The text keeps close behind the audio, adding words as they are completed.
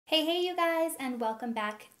Hey you guys, and welcome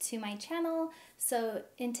back to my channel. So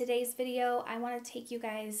in today's video I want to take you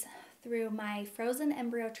guys through my frozen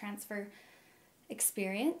embryo transfer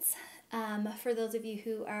experience. For those of you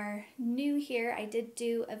who are new here, I did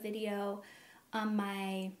do a video on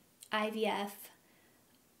my IVF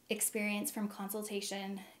experience from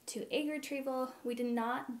consultation to egg retrieval. We did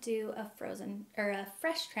not do a frozen or a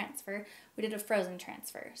fresh transfer, we did a frozen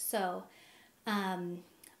transfer. So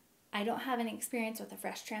I don't have any experience with a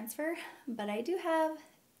fresh transfer, but I do have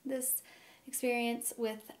this experience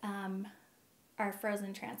with our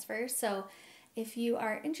frozen transfer. So if you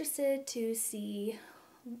are interested to see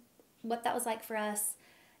what that was like for us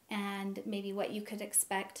and maybe what you could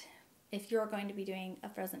expect if you're going to be doing a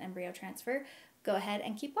frozen embryo transfer, go ahead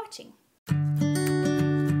and keep watching.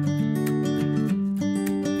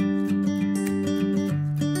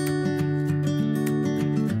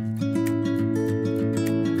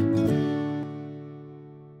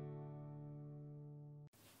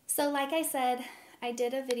 So like I said, I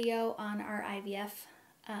did a video on our IVF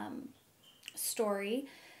story,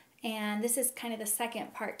 and this is kind of the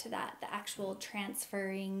second part to that, the actual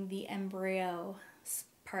transferring the embryo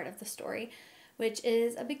part of the story, which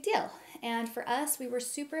is a big deal. And for us, we were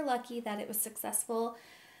super lucky that it was successful.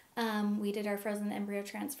 We did our frozen embryo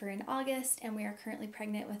transfer in August, and we are currently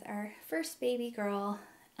pregnant with our first baby girl,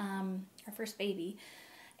 our first baby,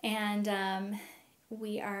 and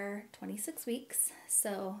we are 26 weeks,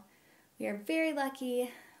 so we are very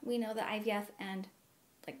lucky. We know that IVF and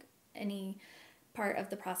like any part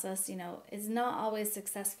of the process, you know, is not always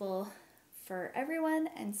successful for everyone,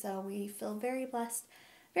 and so we feel very blessed,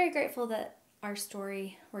 very grateful that our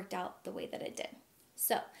story worked out the way that it did.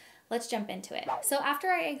 So let's jump into it. So after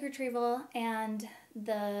our egg retrieval and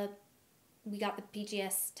we got the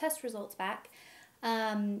PGS test results back,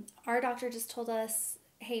 our doctor just told us,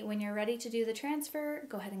 hey, when you're ready to do the transfer,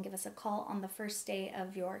 go ahead and give us a call on the first day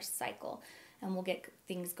of your cycle, and we'll get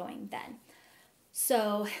things going then.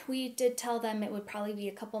 So we did tell them it would probably be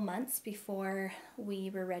a couple months before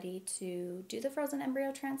we were ready to do the frozen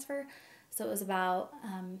embryo transfer. So it was about,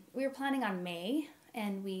 we were planning on May,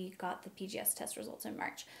 and we got the PGS test results in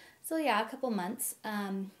March. So yeah, a couple months.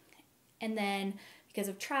 And then because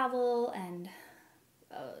of travel and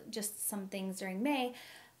just some things during May,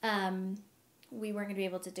 we weren't going to be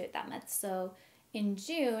able to do it that month. So in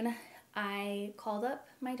June, I called up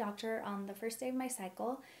my doctor on the first day of my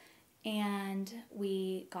cycle, and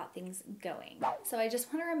we got things going. So I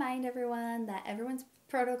just want to remind everyone that everyone's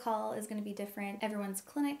protocol is going to be different. Everyone's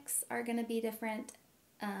clinics are going to be different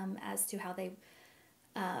as to how they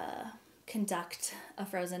conduct a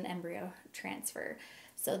frozen embryo transfer.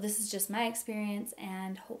 So this is just my experience,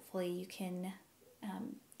 and hopefully you can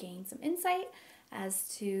gain some insight as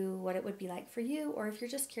to what it would be like for you, or if you're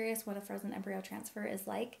just curious what a frozen embryo transfer is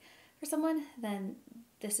like for someone, then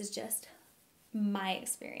this is just my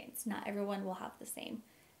experience. Not everyone will have the same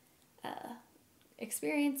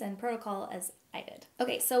experience and protocol as I did.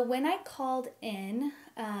 Okay, so when I called in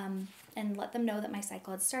and let them know that my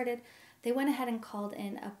cycle had started, they went ahead and called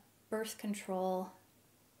in a birth control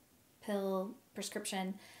pill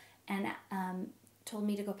prescription and told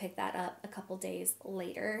me to go pick that up a couple days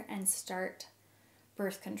later and start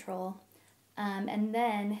birth control. And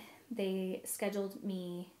then they scheduled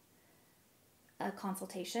me a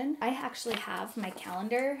consultation. I actually have my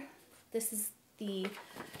calendar. This is the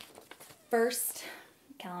first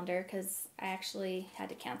calendar because I actually had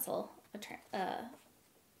to cancel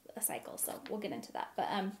a cycle, so we'll get into that. But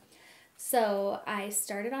so I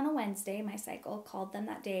started on a Wednesday, my cycle, called them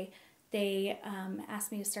that day. They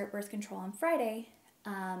asked me to start birth control on Friday,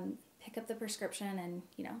 pick up the prescription and,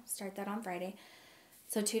 you know, start that on Friday.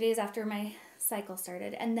 So 2 days after my cycle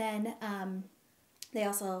started. And then they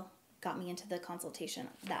also got me into the consultation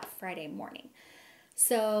that Friday morning.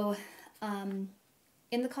 So in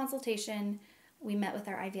the consultation, we met with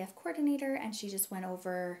our IVF coordinator, and she just went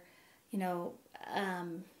over, you know,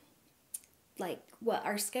 like what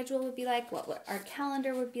our schedule would be like, what our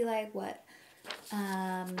calendar would be like, what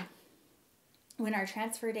when our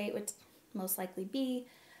transfer date would most likely be,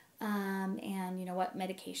 and you know what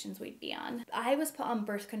medications we'd be on. I was put on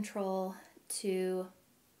birth control to,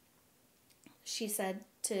 she said,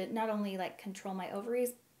 to not only like control my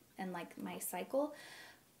ovaries and like my cycle,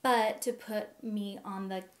 but to put me on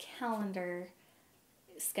the calendar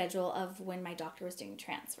schedule of when my doctor was doing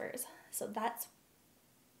transfers. So that's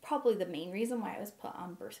probably the main reason why I was put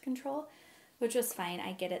on birth control, which was fine.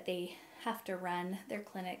 I get it. They have to run their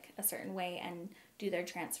clinic a certain way and do their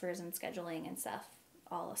transfers and scheduling and stuff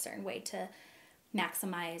all a certain way to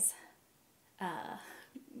maximize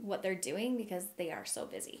what they're doing because they are so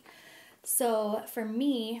busy. So for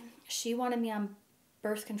me, she wanted me on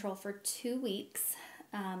birth control for 2 weeks.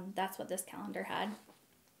 That's what this calendar had.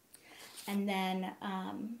 And then,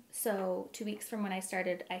 so 2 weeks from when I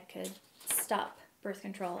started, I could stop birth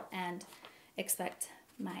control and expect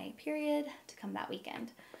my period to come that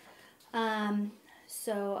weekend.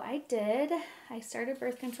 So I did. I started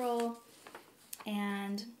birth control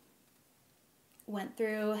and went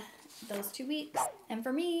through those 2 weeks. And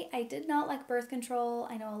for me, I did not like birth control.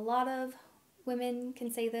 I know a lot of women can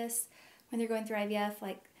say this when they're going through IVF,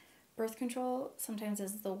 like birth control sometimes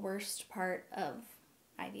is the worst part of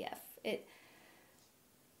IVF. It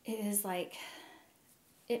is like,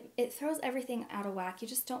 it throws everything out of whack. You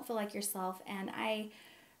just don't feel like yourself. And I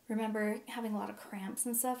remember having a lot of cramps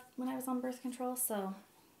and stuff when I was on birth control, so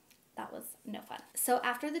that was no fun. So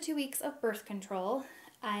after the 2 weeks of birth control,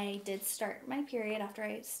 I did start my period after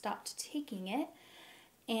I stopped taking it,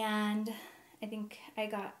 and I think I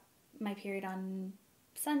got my period on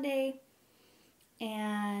Sunday,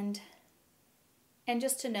 and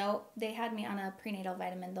just to note, they had me on a prenatal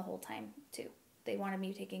vitamin the whole time too. They wanted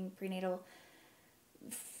me taking prenatal,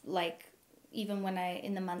 like, even when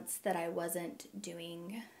in the months that I wasn't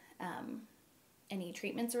doing any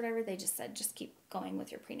treatments or whatever, they just said, just keep going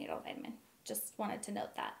with your prenatal vitamin. Just wanted to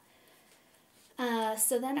note that.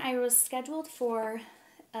 So then I was scheduled for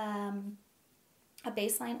a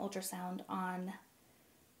baseline ultrasound on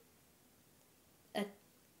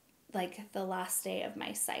the last day of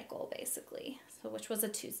my cycle, basically, so which was a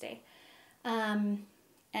Tuesday. And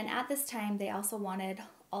at this time, they also wanted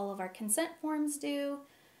all of our consent forms due,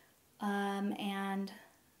 and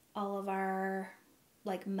all of our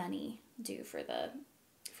money due for the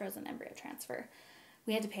frozen embryo transfer.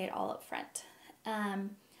 We had to pay it all up front.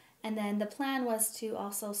 And then the plan was to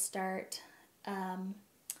also start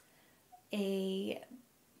a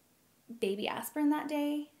baby aspirin that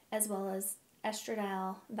day, as well as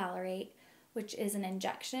estradiol valerate, which is an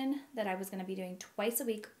injection that I was going to be doing twice a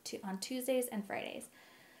week on Tuesdays and Fridays.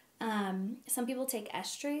 Some people take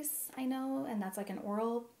estrace, I know, and that's like an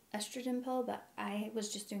oral estrogen pill, but I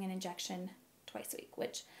was just doing an injection twice a week,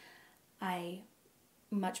 which I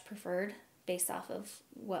much preferred based off of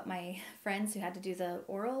what my friends who had to do the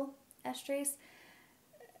oral estrace,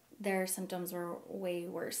 their symptoms were way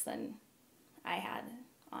worse than I had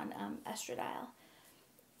on estradiol,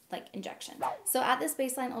 injection. So at this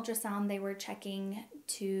baseline ultrasound, they were checking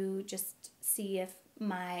to just see if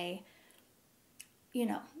my,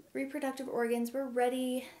 reproductive organs were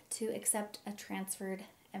ready to accept a transferred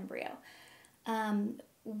embryo.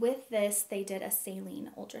 With this, they did a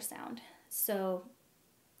saline ultrasound. So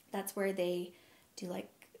that's where they do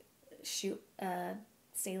shoot a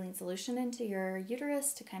saline solution into your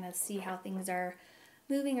uterus to kind of see how things are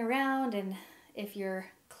moving around and if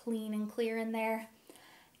you're clean and clear in there.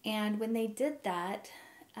 And when they did that,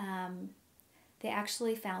 they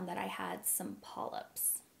actually found that I had some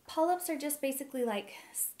polyps. Polyps are just basically like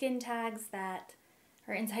skin tags that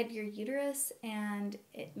are inside your uterus, and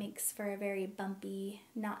it makes for a very bumpy,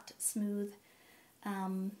 not smooth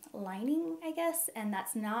lining, I guess, and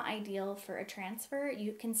that's not ideal for a transfer.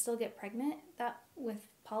 You can still get pregnant with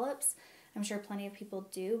polyps. I'm sure plenty of people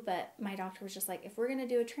do, but my doctor was just like, if we're going to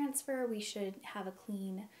do a transfer, we should have a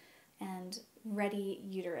clean and ready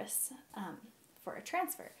uterus for a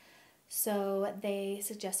transfer. So they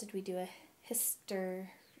suggested we do a hysteroscopy.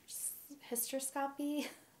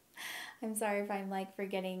 I'm sorry if I'm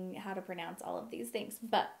forgetting how to pronounce all of these things,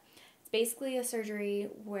 but it's basically a surgery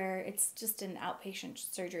where it's just an outpatient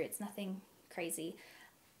surgery. It's nothing crazy.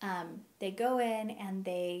 They go in and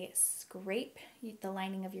they scrape the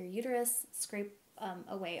lining of your uterus, scrape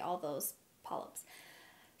away all those polyps.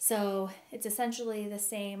 So it's essentially the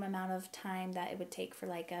same amount of time that it would take for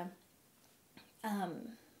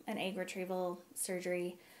an egg retrieval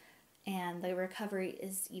surgery, and the recovery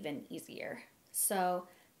is even easier. So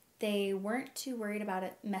they weren't too worried about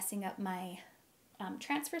it messing up my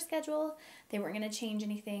transfer schedule. They weren't going to change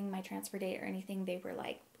anything, my transfer date or anything. They were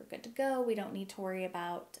like, we're good to go. We don't need to worry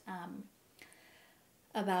about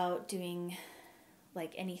doing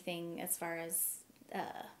anything as far as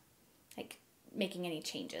making any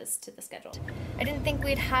changes to the schedule. I didn't think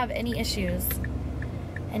we'd have any issues,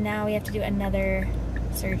 and now we have to do another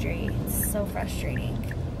surgery. It's so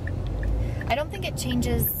frustrating. I don't think it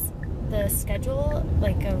changes the schedule of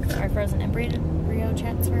our frozen embryo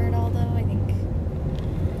transfer at all, though. I think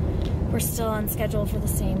we're still on schedule for the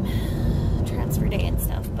same transfer day and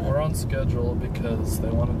stuff. But we're on schedule because they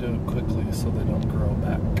want to do it quickly so they don't grow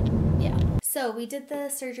back. Yeah. So we did the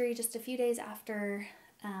surgery just a few days after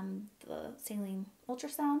the saline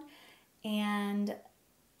ultrasound, and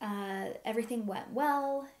everything went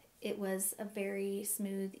well. it was a very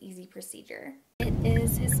smooth, easy procedure. It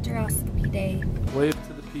is hysteroscopy day. Wave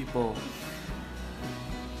to the people.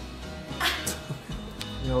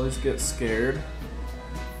 You always get scared.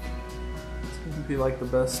 It's going to be like the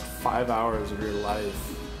best 5 hours of your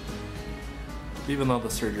life. Even though the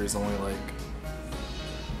surgery is only like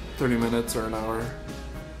 30 minutes or an hour.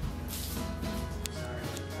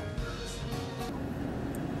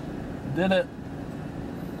 Did it.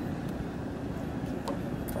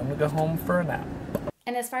 I'm gonna go home for a nap.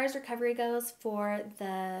 And as far as recovery goes for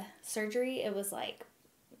the surgery, it was like,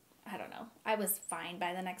 I don't know. I was fine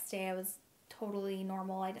by the next day. I was totally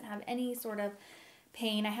normal. I didn't have any sort of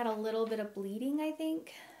pain. I had a little bit of bleeding, I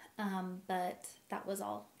think, but that was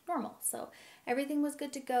all normal. So everything was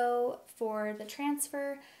good to go for the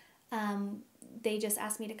transfer. They just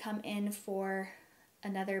asked me to come in for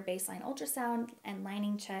another baseline ultrasound and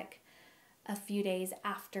lining check a few days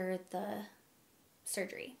after the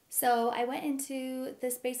surgery. So I went into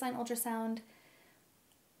this baseline ultrasound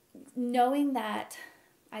knowing that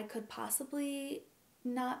I could possibly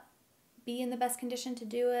not be in the best condition to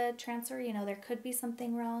do a transfer. You know, there could be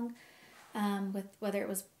something wrong with whether it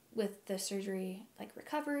was with the surgery, like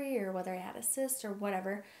recovery, or whether I had a cyst or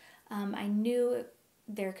whatever. I knew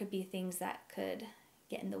there could be things that could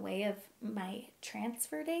get in the way of my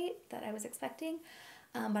transfer date that I was expecting,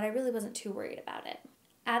 but I really wasn't too worried about it.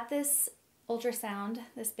 At this ultrasound,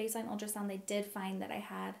 this baseline ultrasound, they did find that I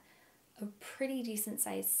had a pretty decent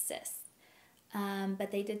sized cyst.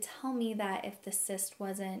 But they did tell me that if the cyst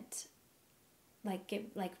wasn't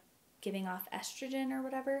giving off estrogen or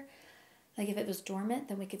whatever, like if it was dormant,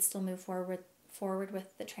 then we could still move forward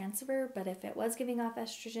with the transfer. But if it was giving off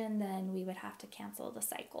estrogen, then we would have to cancel the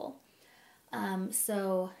cycle.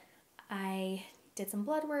 So I did some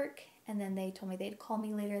blood work, and then they told me they'd call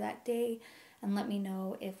me later that day and let me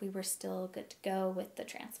know if we were still good to go with the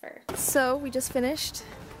transfer. So we just finished.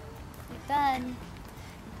 We're done.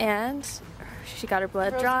 And she got her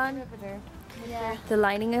blood drawn. Yeah. The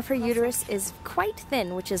lining of her uterus is quite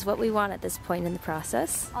thin, which is what we want at this point in the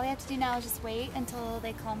process. All we have to do now is just wait until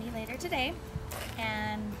they call me later today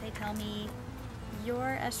and they tell me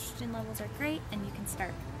your estrogen levels are great and you can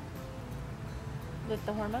start. With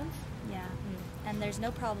the hormones? Yeah. And there's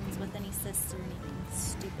no problems with any cysts or anything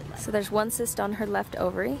stupid like that. So there's one cyst on her left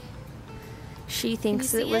ovary. She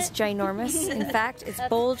thinks it was ginormous. In fact, it's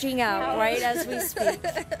bulging out right as we speak.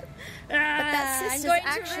 But that cyst is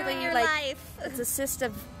actually like, it's a cyst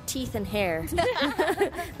of teeth and hair.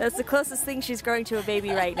 That's the closest thing she's growing to a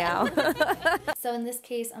baby right now. So in this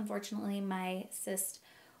case, unfortunately, my cyst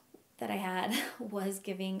that I had was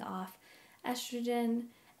giving off estrogen,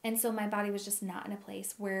 and so my body was just not in a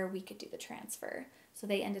place where we could do the transfer. So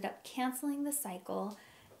they ended up canceling the cycle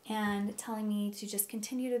and telling me to just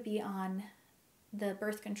continue to be on the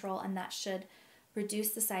birth control, and that should reduce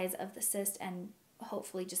the size of the cyst and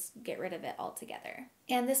hopefully just get rid of it altogether.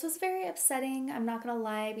 And this was very upsetting, I'm not gonna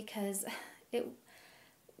lie, because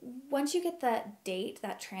once you get that date,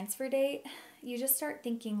 that transfer date, you just start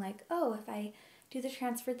thinking like, oh, if I do the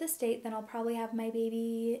transfer this date, then I'll probably have my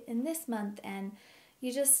baby in this month, and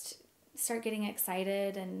you just start getting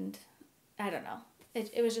excited, and I don't know.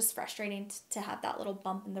 It was just frustrating to have that little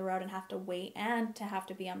bump in the road and have to wait and to have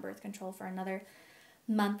to be on birth control for another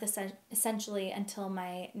month essentially until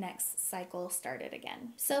my next cycle started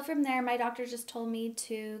again. So from there, my doctor just told me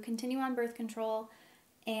to continue on birth control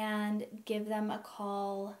and give them a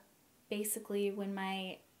call basically when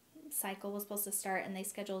my cycle was supposed to start, and they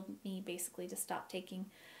scheduled me basically to stop taking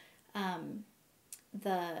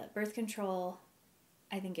the birth control.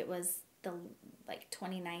 I think it was the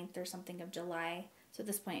 29th or something of July. So at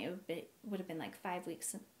this point, it would have been like 5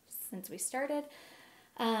 weeks since we started.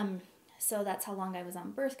 So that's how long I was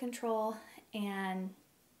on birth control. And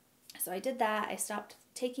so I did that. I stopped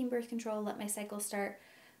taking birth control, let my cycle start,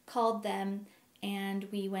 called them, and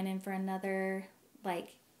we went in for another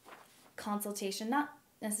consultation. Not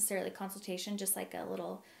necessarily consultation, just like a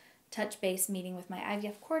little touch base meeting with my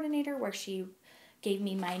IVF coordinator, where she gave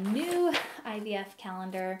me my new IVF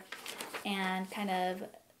calendar and kind of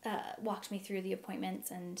walked me through the appointments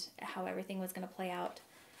and how everything was going to play out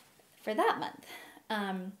for that month.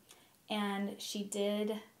 And she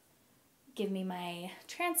did give me my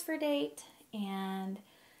transfer date and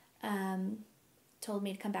told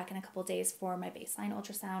me to come back in a couple days for my baseline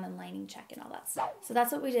ultrasound and lining check and all that stuff. So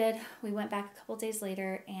that's what we did. We went back a couple days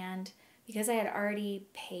later, and because I had already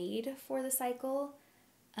paid for the cycle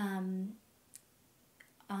on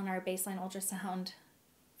our baseline ultrasound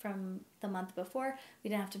from the month before, we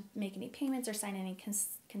didn't have to make any payments or sign any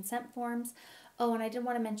consent forms. Oh, and I did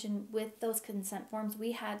want to mention, with those consent forms,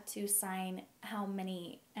 we had to sign how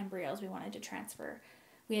many embryos we wanted to transfer.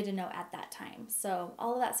 We had to know at that time. So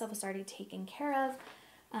all of that stuff was already taken care of.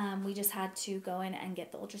 We just had to go in and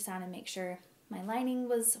get the ultrasound and make sure my lining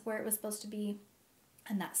was where it was supposed to be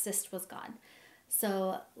and that cyst was gone.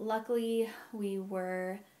 So luckily we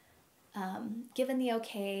were given the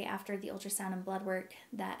okay after the ultrasound and blood work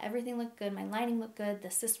that everything looked good. My lining looked good. The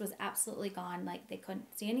cyst was absolutely gone. Like, they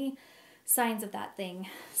couldn't see any signs of that thing.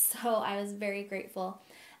 So I was very grateful.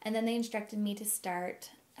 And then they instructed me to start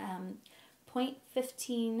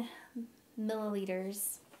 0.15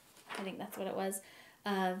 milliliters, I think that's what it was,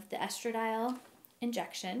 of the estradiol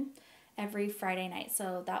injection every Friday night.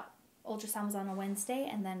 So that ultrasound was on a Wednesday,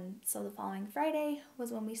 and then so the following Friday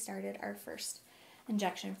was when we started our first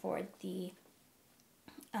injection for the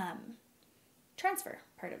transfer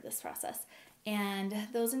part of this process. And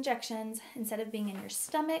those injections, instead of being in your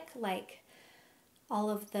stomach like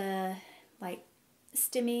all of the like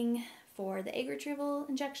stimming for the egg retrieval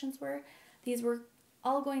injections were, these were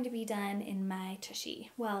all going to be done in my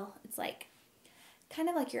tushy. Well, it's like kind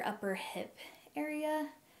of like your upper hip area,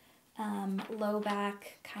 low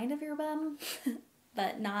back, kind of your bum,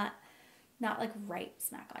 but not like right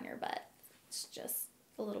smack on your butt. It's just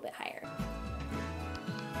a little bit higher.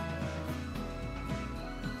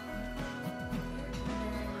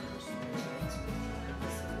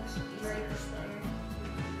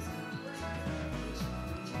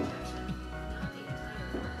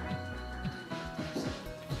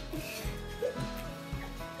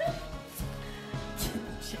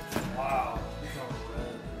 Wow, he's all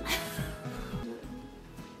red.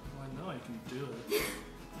 Well, I know I can do it.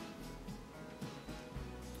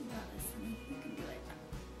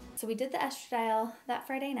 So we did the estradiol that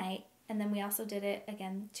Friday night, and then we also did it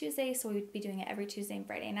again Tuesday, so we'd be doing it every Tuesday and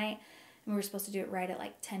Friday night, and we were supposed to do it right at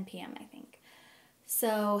like 10 p.m. I think.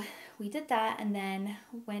 So we did that, and then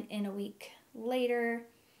went in a week later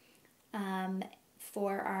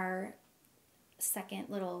for our second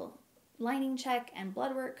little lining check and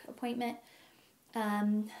blood work appointment,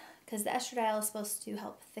 because the estradiol is supposed to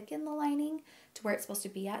help thicken the lining to where it's supposed to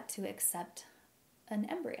be at to accept an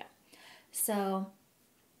embryo. So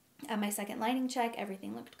at my second lining check,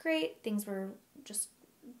 everything looked great. Things were just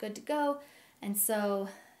good to go. And so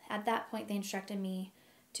at that point, they instructed me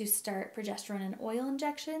to start progesterone and oil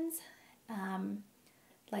injections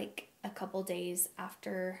like a couple days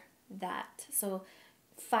after that. So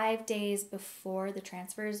 5 days before the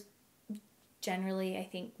transfers, generally, I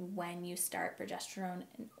think, when you start progesterone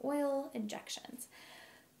and oil injections.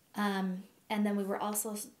 And then we were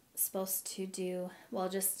also supposed to do,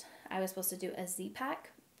 I was supposed to do a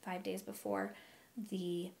Z-Pack 5 days before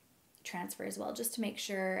the transfer as well, just to make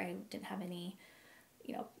sure I didn't have any,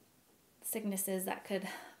 sicknesses that could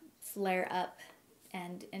flare up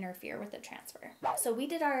and interfere with the transfer. So we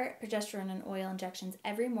did our progesterone and oil injections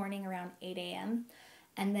every morning around 8 a.m.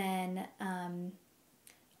 And then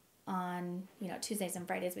on Tuesdays and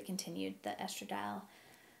Fridays we continued the estradiol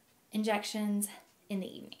injections in the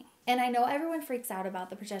evening. And I know everyone freaks out about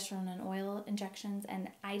the progesterone and oil injections, and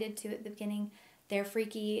I did too at the beginning. They're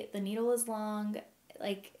freaky. The needle is long.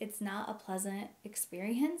 Like, it's not a pleasant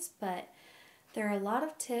experience, but there are a lot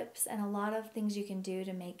of tips and a lot of things you can do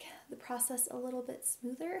to make the process a little bit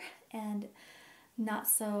smoother and not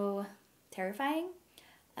so terrifying.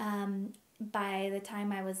 By the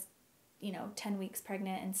time I was 10 weeks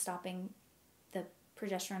pregnant and stopping the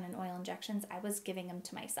progesterone and oil injections, I was giving them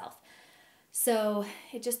to myself. So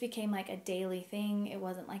it just became like a daily thing. It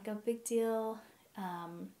wasn't like a big deal.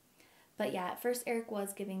 But yeah, at first Eric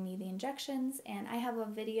was giving me the injections, and I have a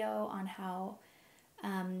video on how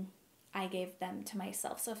I gave them to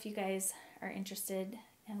myself. So if you guys are interested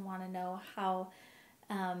and want to know how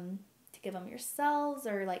to give them yourselves,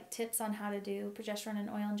 or like tips on how to do progesterone and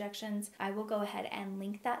oil injections, I will go ahead and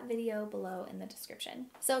link that video below in the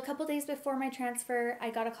description. So a couple days before my transfer,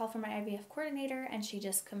 I got a call from my IVF coordinator, and she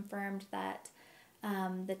just confirmed that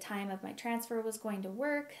the time of my transfer was going to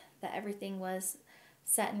work, that everything was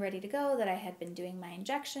set and ready to go, that I had been doing my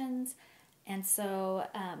injections. And so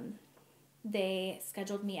they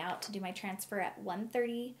scheduled me out to do my transfer at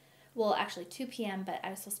 1:30, well actually 2 p.m., but I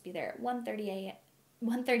was supposed to be there at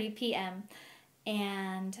 1:30 p.m.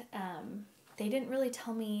 And they didn't really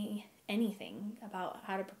tell me anything about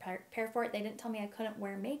how to prepare for it. They didn't tell me I couldn't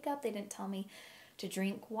wear makeup. They didn't tell me to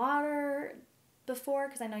drink water before,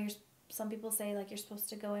 because I know some people say like you're supposed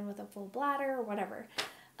to go in with a full bladder or whatever.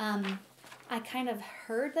 I kind of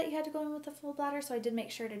heard that you had to go in with a full bladder, so I did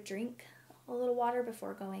make sure to drink a little water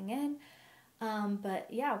before going in. But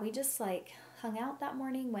yeah, we just like hung out that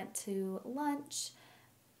morning, went to lunch,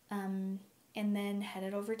 and then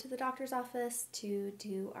headed over to the doctor's office to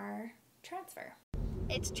do our transfer.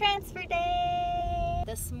 It's transfer day!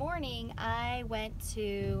 This morning I went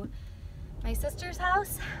to my sister's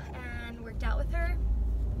house and worked out with her,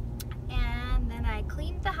 and then I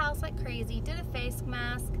cleaned the house like crazy, did a face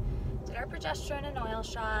mask, did our progesterone and oil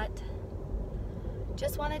shot.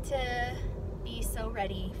 Just wanted to be so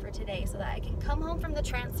ready for today so that I can come home from the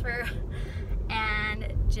transfer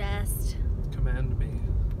and just Command me.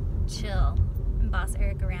 chill and boss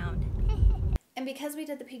Eric around. And because we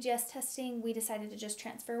did the PGS testing, we decided to just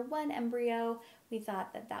transfer one embryo. We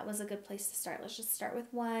thought that that was a good place to start. Let's just start with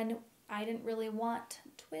one. I didn't really want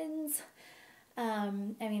twins. I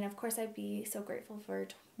mean, of course I'd be so grateful for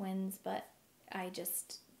twins, but I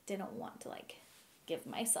just didn't want to like give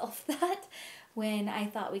myself that when I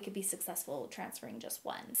thought we could be successful transferring just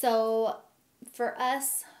one. So for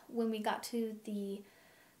us, when we got to the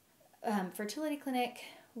fertility clinic,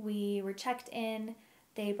 we were checked in.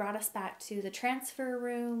 They brought us back to the transfer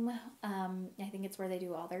room. I think it's where they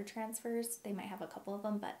do all their transfers. They might have a couple of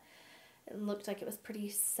them, but it looked like it was pretty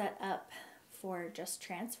set up for just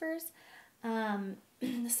transfers.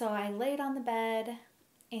 So I laid on the bed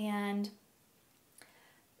and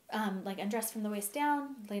like undressed from the waist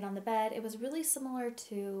down, laid on the bed. It was really similar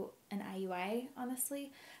to an IUI,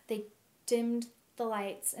 honestly. They dimmed the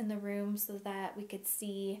lights in the room so that we could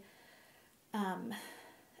see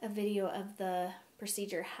a video of the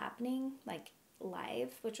procedure happening like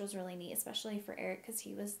live, which was really neat, especially for Eric because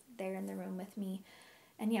he was there in the room with me.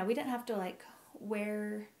 And yeah, we didn't have to like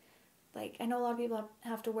wear, like I know a lot of people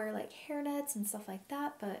have to wear like hairnets and stuff like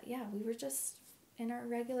that, but yeah, we were just in our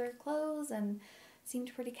regular clothes and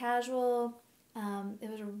seemed pretty casual. It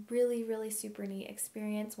was a really, really super neat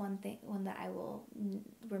experience. One that I will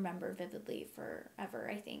remember vividly forever,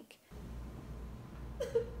 I think.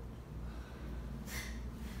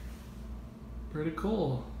 Pretty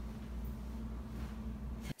cool.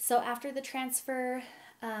 So after the transfer,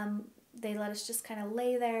 they let us just kind of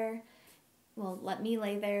lay there. Well, let me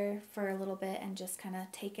lay there for a little bit and just kind of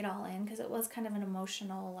take it all in because it was kind of an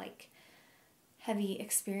emotional, like, heavy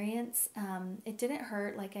experience. It didn't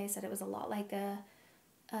hurt. Like I said, it was a lot like an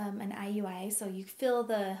IUI, so you feel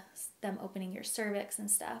them opening your cervix and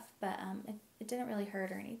stuff, but it didn't really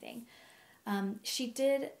hurt or anything. She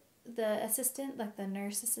did, the assistant, like the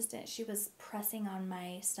nurse assistant, she was pressing on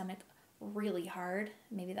my stomach really hard.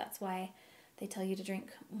 Maybe that's why they tell you to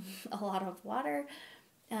drink a lot of water.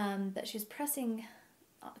 But she was pressing,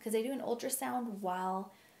 because they do an ultrasound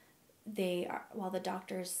while the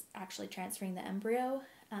doctor's actually transferring the embryo,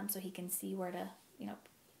 so he can see where to,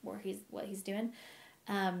 what he's doing.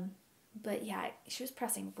 But yeah, she was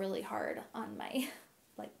pressing really hard on my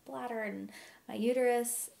like bladder and my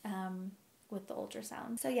uterus with the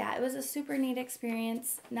ultrasound. So yeah, it was a super neat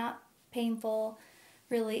experience, not painful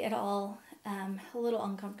really at all, a little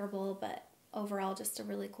uncomfortable, but overall just a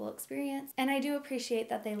really cool experience. And I do appreciate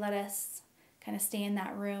that they let us kind of stay in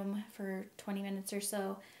that room for 20 minutes or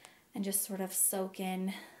so and just sort of soak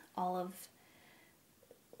in all of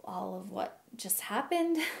what just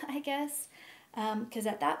happened, I guess. Because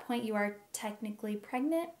at that point you are technically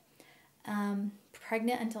pregnant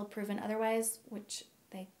until proven otherwise, which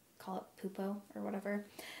they call it poopo or whatever.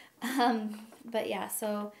 But yeah,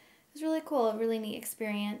 so it was really cool, a really neat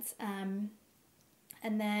experience. And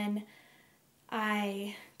then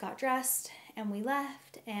I got dressed and we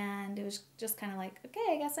left, and it was just kind of like,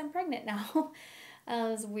 okay, I guess I'm pregnant now. It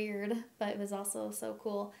was weird, but it was also so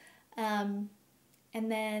cool. And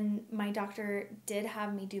then my doctor did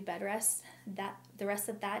have me do bed rest the rest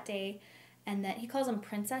of that day, and then he calls them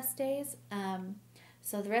princess days.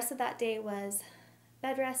 So the rest of that day was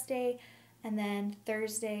bed rest day, and then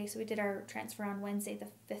Thursday, so we did our transfer on Wednesday the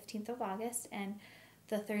 15th of August, and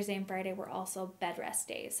the Thursday and Friday were also bed rest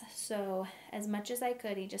days. So as much as I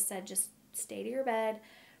could, he just said, just stay to your bed,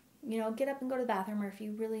 get up and go to the bathroom, or if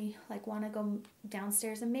you really like want to go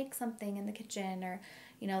downstairs and make something in the kitchen, or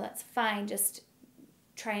that's fine, just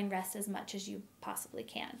try and rest as much as you possibly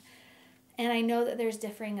can. And I know that there's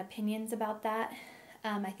differing opinions about that.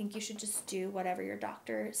 I think you should just do whatever your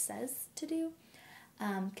doctor says to do,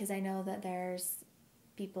 because I know that there's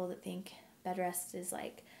people that think bed rest is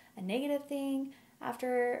like a negative thing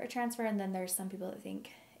after a transfer, and then there's some people that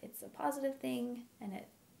think it's a positive thing and it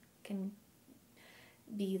can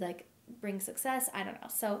be like bring success. I don't know.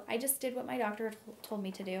 So I just did what my doctor told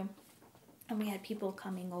me to do, and we had people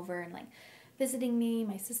coming over and like visiting me.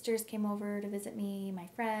 My sisters came over to visit me, my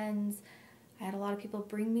friends. I had a lot of people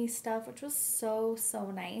bring me stuff, which was so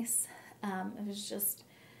nice. It was just,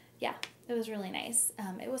 yeah, it was really nice.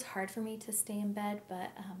 It was hard for me to stay in bed,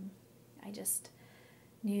 but I just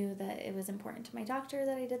knew that it was important to my doctor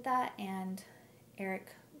that I did that, and Eric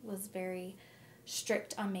was very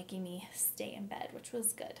strict on making me stay in bed, which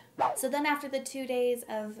was good. So then after the 2 days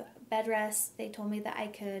of bed rest, they told me that I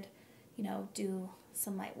could, you know, do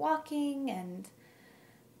some light walking and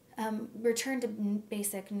return to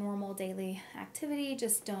basic normal daily activity.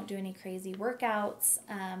 Just don't do any crazy workouts.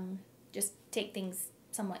 Just take things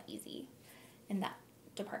somewhat easy in that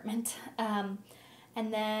department. And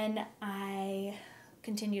then I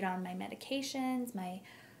continued on my medications, my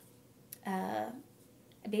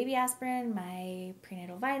baby aspirin, my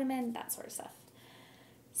prenatal vitamin, that sort of stuff.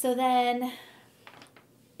 So then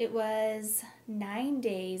it was 9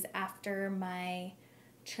 days after my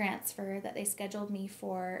transfer that they scheduled me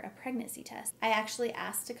for a pregnancy test. I actually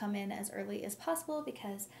asked to come in as early as possible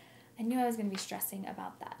because I knew I was going to be stressing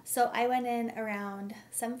about that. So I went in around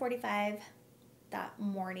 7:45 that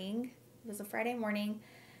morning. It was a Friday morning,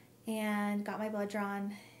 and got my blood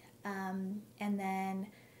drawn. And then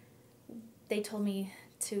they told me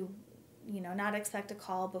to, you know, not expect a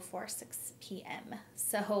call before 6 p.m.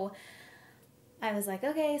 So I was like,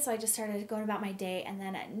 okay, so I just started going about my day, and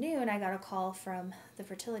then at noon I got a call from the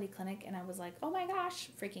fertility clinic, and I was like, oh my gosh,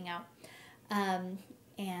 freaking out.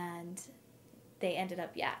 And they ended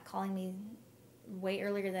up, calling me way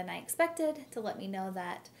earlier than I expected to let me know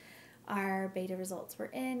that our beta results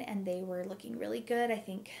were in, and they were looking really good. I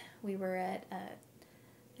think we were at, I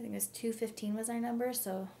think it was 215 was our number,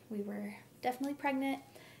 so we were definitely pregnant,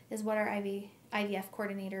 is what our IVF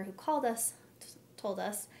coordinator who called us told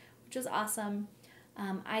us, which was awesome.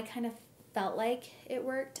 I kind of felt like it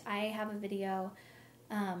worked. I have a video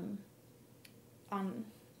on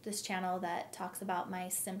this channel that talks about my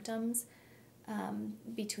symptoms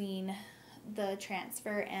between the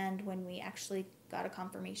transfer and when we actually got a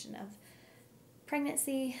confirmation of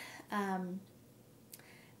pregnancy.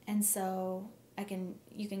 And so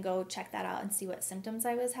you can go check that out and see what symptoms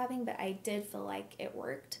I was having, but I did feel like it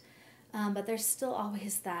worked. But there's still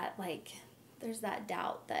always that, like, there's that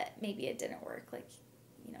doubt that maybe it didn't work. Like,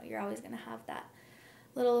 you know, you're always going to have that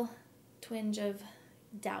little twinge of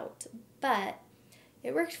doubt, but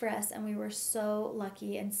it worked for us, and we were so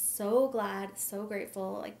lucky and so glad, so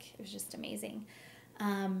grateful. Like, it was just amazing.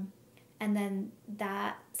 And then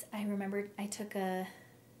I remembered I took a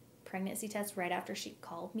pregnancy test right after she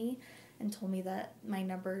called me and told me that my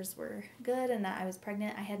numbers were good and that I was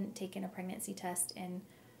pregnant. I hadn't taken a pregnancy test in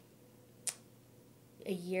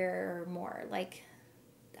a year or more. Like,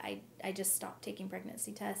 I just stopped taking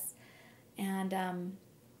pregnancy tests, and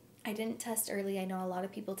I didn't test early. I know a lot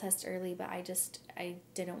of people test early, but I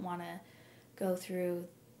didn't want to go through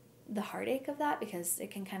the heartache of that, because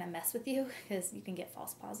it can kind of mess with you, because you can get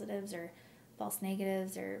false positives or false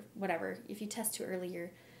negatives or whatever. If you test too early,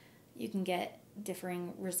 you can get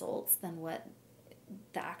differing results than what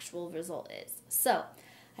the actual result is. So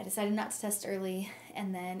I decided not to test early,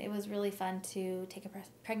 and then it was really fun to take a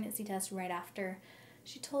pregnancy test right after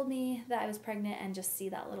she told me that I was pregnant and just see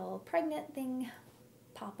that little pregnant thing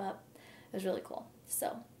pop up. It was really cool.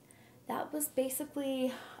 So that was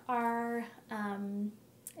basically our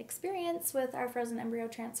experience with our frozen embryo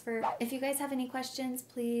transfer. If you guys have any questions,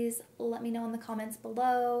 please let me know in the comments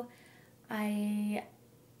below. I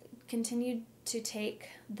continued to take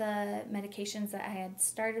the medications that I had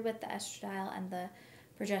started with, the estradiol and the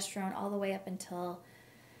progesterone, all the way up until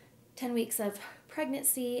 10 weeks of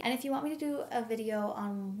pregnancy. And if you want me to do a video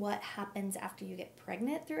on what happens after you get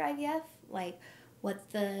pregnant through IVF, like what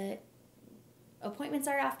the appointments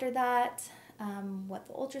are after that, what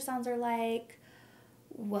the ultrasounds are like,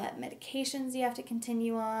 what medications you have to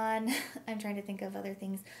continue on. I'm trying to think of other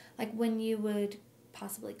things, like when you would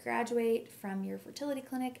possibly graduate from your fertility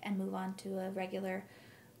clinic and move on to a regular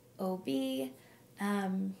OB.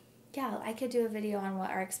 Yeah, I could do a video on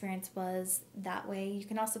what our experience was that way. You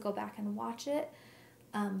can also go back and watch it,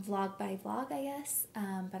 vlog by vlog, I guess,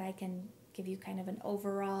 but I can give you kind of an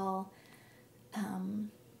overall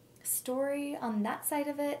story on that side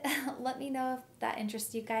of it. Let me know if that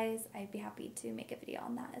interests you guys. I'd be happy to make a video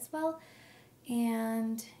on that as well.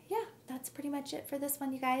 And yeah, that's pretty much it for this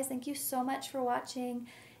one, you guys. Thank you so much for watching.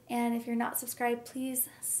 And if you're not subscribed, please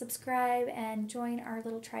subscribe and join our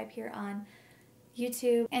little tribe here on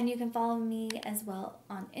YouTube. And you can follow me as well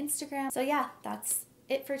on Instagram. So yeah, that's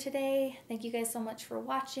it for today. Thank you guys so much for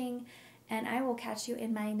watching, and I will catch you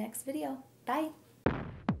in my next video. Bye.